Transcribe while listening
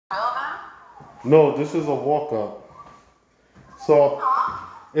No, this is a walk up. So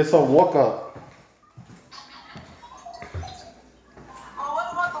it's a walk up. Well,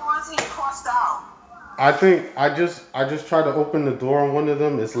 what about the ones he crossed out? I think I just tried to open the door on one of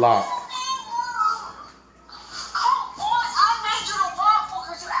them. It's locked. Come on, I made you the waffle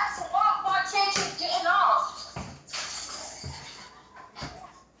because you asked for waffle. I can't keep getting off.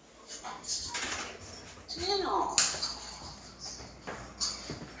 Damn.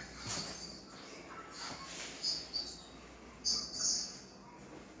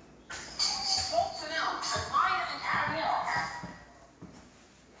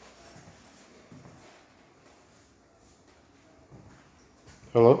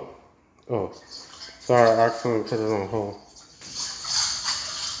 Hello? Oh, sorry, I accidentally put it on hold.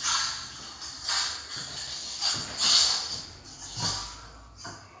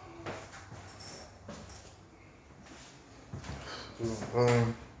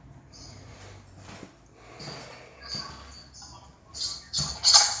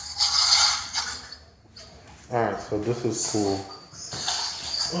 Alright, so this is cool.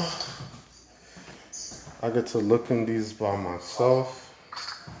 I get to look in these by myself.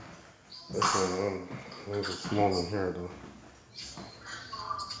 This one, a little bit small in here though.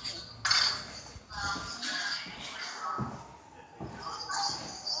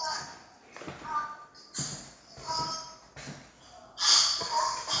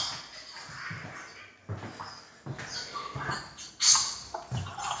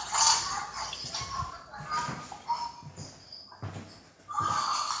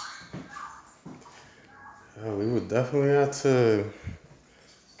 Yeah, we would definitely have to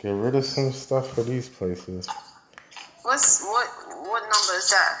get rid of some stuff for these places. What number is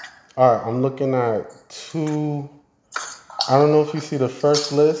that? Alright, I'm looking at I don't know if you see the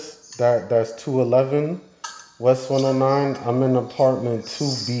first list. That's 211 West 109. I'm in apartment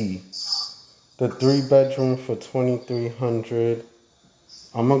 2B. The 3-bedroom for $2,300.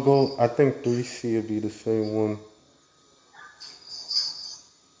 I'm gonna go, I think 3C would be the same one.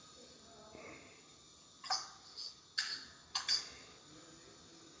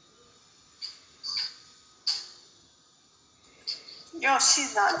 Yo,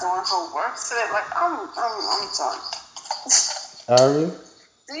 she's not doing her work today. Like, I'm done. Ari?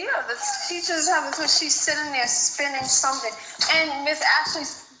 Yeah, the teacher's having to, she's sitting there spinning something. And Miss Ashley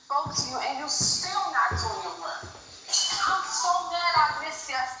spoke to you and you're still not doing your work. I'm so mad I missed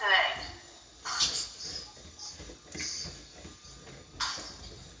yesterday.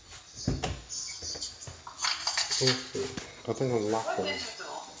 I think I'm locked. What did you do?